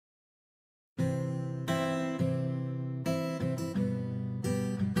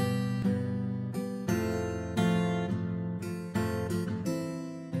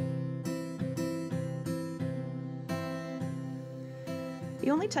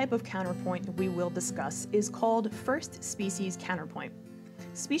only type of counterpoint we will discuss is called first species counterpoint.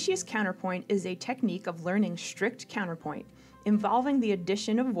 Specious counterpoint is a technique of learning strict counterpoint, involving the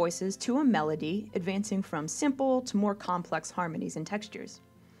addition of voices to a melody, advancing from simple to more complex harmonies and textures.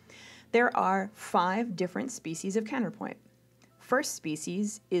 There are 5 different species of counterpoint. First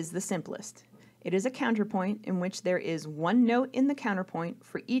species is the simplest. It is a counterpoint in which there is one note in the counterpoint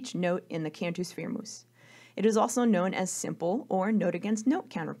for each note in the cantus firmus. It is also known as simple or note against note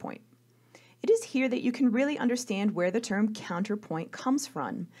counterpoint. It is here that you can really understand where the term counterpoint comes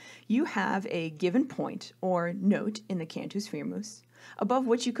from. You have a given point or note in the cantus firmus, above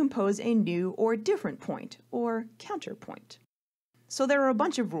which you compose a new or different point or counterpoint. So there are a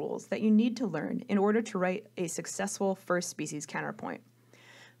bunch of rules that you need to learn in order to write a successful first species counterpoint.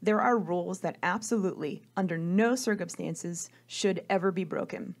 There are rules that absolutely, under no circumstances, should ever be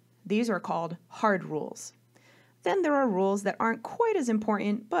broken. These are called hard rules. Then there are rules that aren't quite as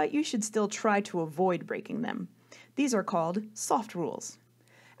important, but you should still try to avoid breaking them. These are called soft rules.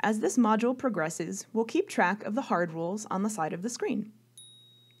 As this module progresses, we'll keep track of the hard rules on the side of the screen.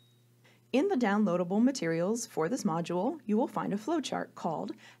 In the downloadable materials for this module, you will find a flowchart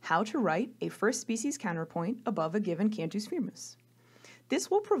called How to Write a First Species Counterpoint Above a Given Cantus Firmus. This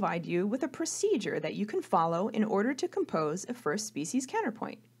will provide you with a procedure that you can follow in order to compose a first species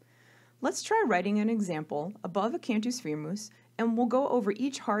counterpoint. Let's try writing an example above a cantus firmus, and we'll go over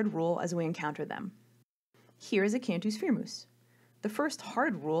each hard rule as we encounter them. Here is a cantus firmus. The first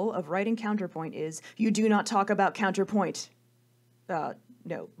hard rule of writing counterpoint is, you do not talk about counterpoint.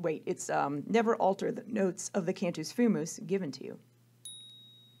 It's never alter the notes of the cantus firmus given to you.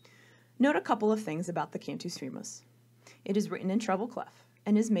 Note a couple of things about the cantus firmus. It is written in treble clef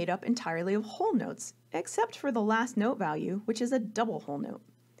and is made up entirely of whole notes, except for the last note value, which is a double whole note.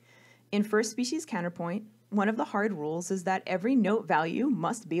 In first species counterpoint, one of the hard rules is that every note value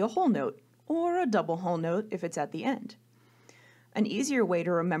must be a whole note, or a double whole note if it's at the end. An easier way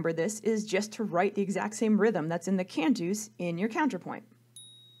to remember this is just to write the exact same rhythm that's in the cantus in your counterpoint.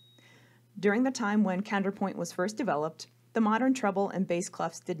 During the time when counterpoint was first developed, the modern treble and bass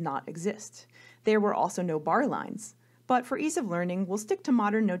clefs did not exist. There were also no bar lines, but for ease of learning, we'll stick to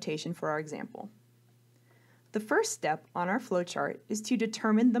modern notation for our example. The first step on our flowchart is to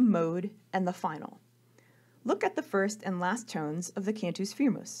determine the mode and the final. Look at the first and last tones of the cantus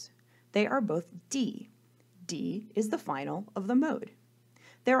firmus. They are both D. D is the final of the mode.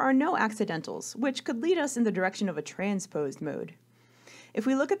 There are no accidentals, which could lead us in the direction of a transposed mode. If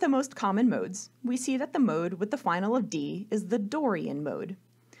we look at the most common modes, we see that the mode with the final of D is the Dorian mode.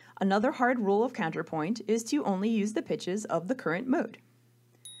 Another hard rule of counterpoint is to only use the pitches of the current mode.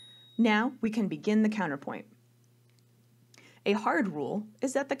 Now we can begin the counterpoint. A hard rule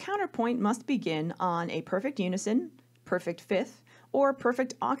is that the counterpoint must begin on a perfect unison, perfect fifth, or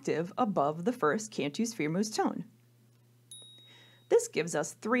perfect octave above the first cantus firmus tone. This gives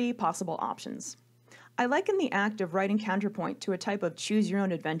us 3 possible options. I liken the act of writing counterpoint to a type of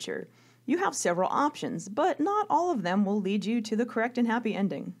choose-your-own-adventure. You have several options, but not all of them will lead you to the correct and happy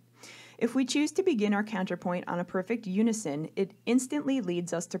ending. If we choose to begin our counterpoint on a perfect unison, it instantly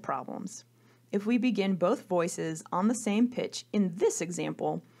leads us to problems. If we begin both voices on the same pitch in this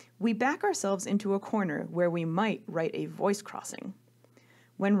example, we back ourselves into a corner where we might write a voice crossing.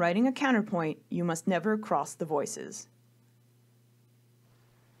 When writing a counterpoint, you must never cross the voices.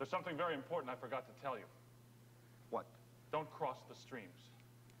 There's something very important I forgot to tell you. What? Don't cross the streams.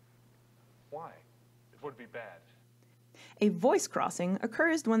 Why? It would be bad. A voice crossing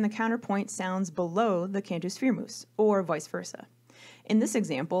occurs when the counterpoint sounds below the cantus firmus, or vice versa. In this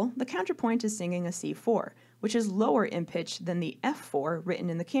example, the counterpoint is singing a C4, which is lower in pitch than the F4 written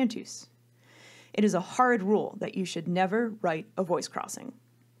in the cantus. It is a hard rule that you should never write a voice crossing.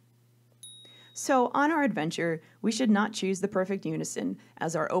 So on our adventure, we should not choose the perfect unison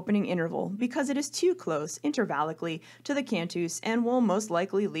as our opening interval because it is too close intervallically to the cantus and will most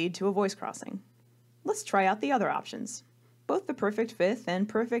likely lead to a voice crossing. Let's try out the other options. Both the perfect fifth and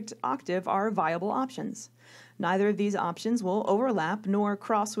perfect octave are viable options. Neither of these options will overlap nor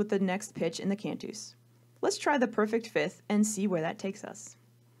cross with the next pitch in the cantus. Let's try the perfect fifth and see where that takes us.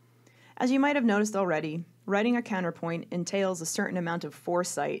 As you might have noticed already, writing a counterpoint entails a certain amount of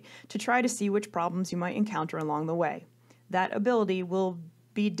foresight to try to see which problems you might encounter along the way. That ability will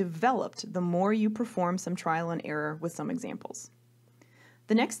be developed the more you perform some trial and error with some examples.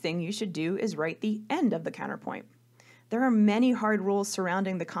 The next thing you should do is write the end of the counterpoint. There are many hard rules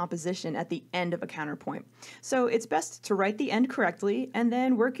surrounding the composition at the end of a counterpoint, so it's best to write the end correctly and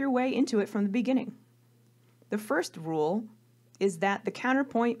then work your way into it from the beginning. The first rule is that the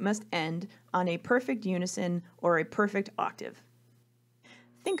counterpoint must end on a perfect unison or a perfect octave.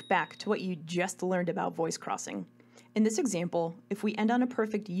 think back to what you just learned about voice crossing. In this example, if we end on a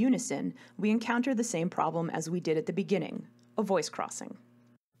perfect unison, we encounter the same problem as we did at the beginning, a voice crossing.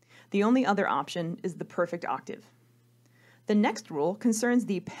 The only other option is the perfect octave. The next rule concerns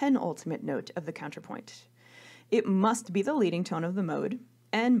the penultimate note of the counterpoint. It must be the leading tone of the mode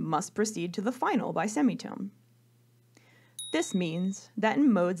and must proceed to the final by semitone. This means that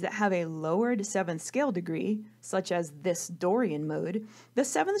in modes that have a lowered seventh scale degree, such as this Dorian mode, the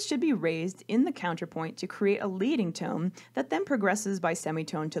seventh should be raised in the counterpoint to create a leading tone that then progresses by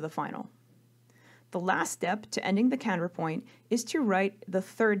semitone to the final. The last step to ending the counterpoint is to write the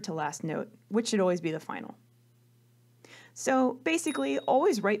third to last note, which should always be the final. So basically,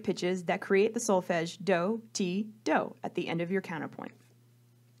 always write pitches that create the solfege do, ti, do at the end of your counterpoint.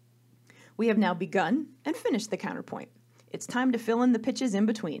 We have now begun and finished the counterpoint. It's time to fill in the pitches in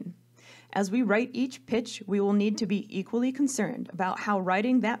between. As we write each pitch, we will need to be equally concerned about how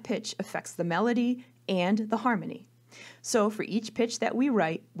writing that pitch affects the melody and the harmony. So for each pitch that we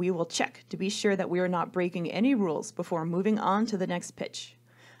write, we will check to be sure that we are not breaking any rules before moving on to the next pitch.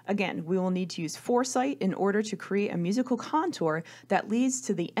 Again, we will need to use foresight in order to create a musical contour that leads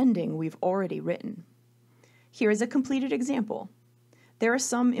to the ending we've already written. Here is a completed example. There are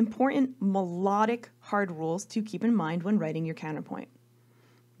some important melodic hard rules to keep in mind when writing your counterpoint.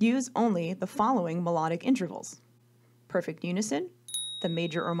 Use only the following melodic intervals: perfect unison, the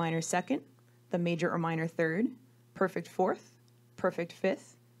major or minor second, the major or minor third, perfect fourth, perfect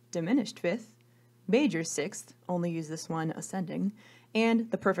fifth, diminished fifth, major sixth, only use this one ascending,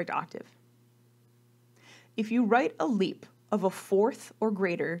 and the perfect octave. If you write a leap of a fourth or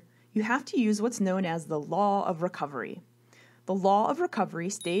greater, you have to use what's known as the law of recovery. The law of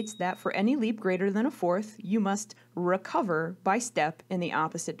recovery states that for any leap greater than a fourth, you must recover by step in the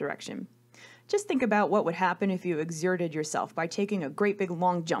opposite direction. Just think about what would happen if you exerted yourself by taking a great big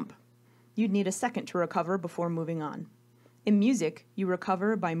long jump. You'd need a second to recover before moving on. In music, you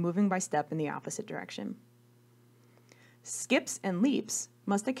recover by moving by step in the opposite direction. Skips and leaps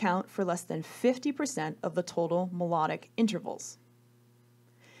must account for less than 50% of the total melodic intervals.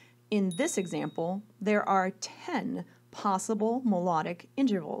 In this example, there are 10 possible melodic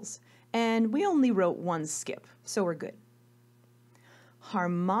intervals, and we only wrote one skip, so we're good.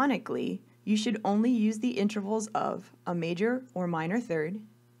 Harmonically, you should only use the intervals of a major or minor third,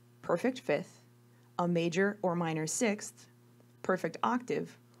 perfect fifth, a major or minor sixth, perfect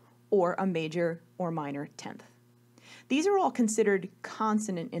octave, or a major or minor tenth. These are all considered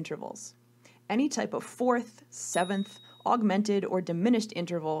consonant intervals. Any type of fourth, seventh, augmented, or diminished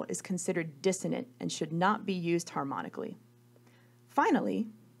interval is considered dissonant and should not be used harmonically. Finally,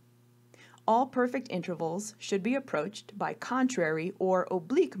 all perfect intervals should be approached by contrary or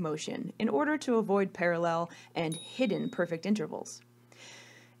oblique motion in order to avoid parallel and hidden perfect intervals.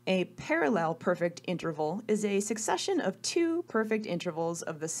 A parallel perfect interval is a succession of two perfect intervals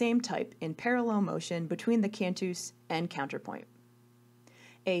of the same type in parallel motion between the cantus and counterpoint.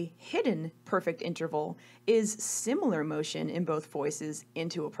 A hidden perfect interval is similar motion in both voices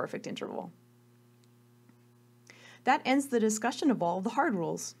into a perfect interval. That ends the discussion of all of the hard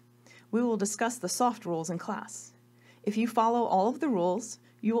rules. We will discuss the soft rules in class. If you follow all of the rules,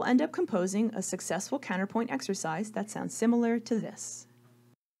 you will end up composing a successful counterpoint exercise that sounds similar to this.